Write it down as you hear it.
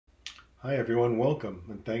Hi everyone, welcome,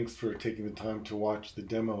 and thanks for taking the time to watch the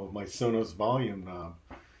demo of my Sonos VolumeKnob.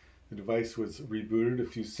 The device was rebooted a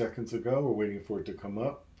few seconds ago. We're waiting for it to come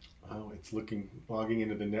up. It's logging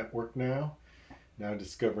into the network now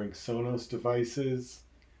discovering Sonos devices,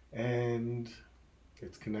 and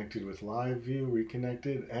it's connected with live view,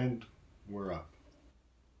 reconnected, and we're up.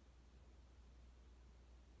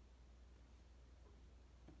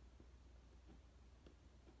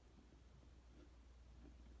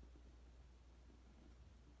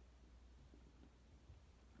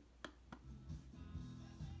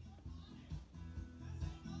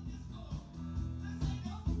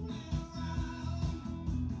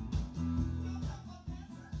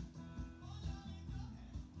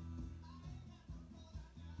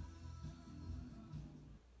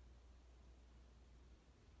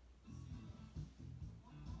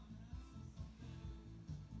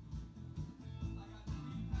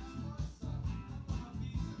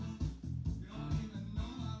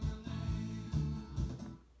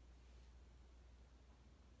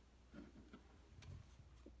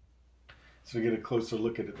 So to get a closer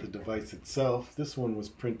look at the device itself, this one was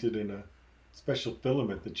printed in a special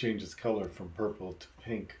filament that changes color from purple to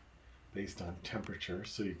pink based on temperature.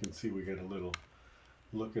 So you can see we get a little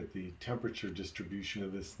look at the temperature distribution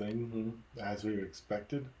of this thing. As we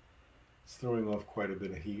expected, it's throwing off quite a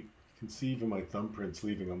bit of heat. You can see even my thumbprint's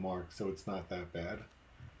leaving a mark, so it's not that bad.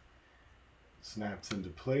 Snaps into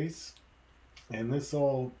place, and this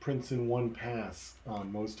all prints in one pass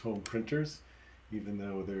on most home printers. Even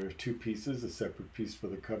though there are two pieces, a separate piece for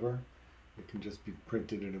the cover, it can just be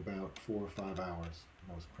printed in about 4 or 5 hours,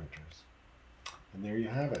 most printers. And there you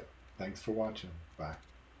have it. Thanks for watching. Bye.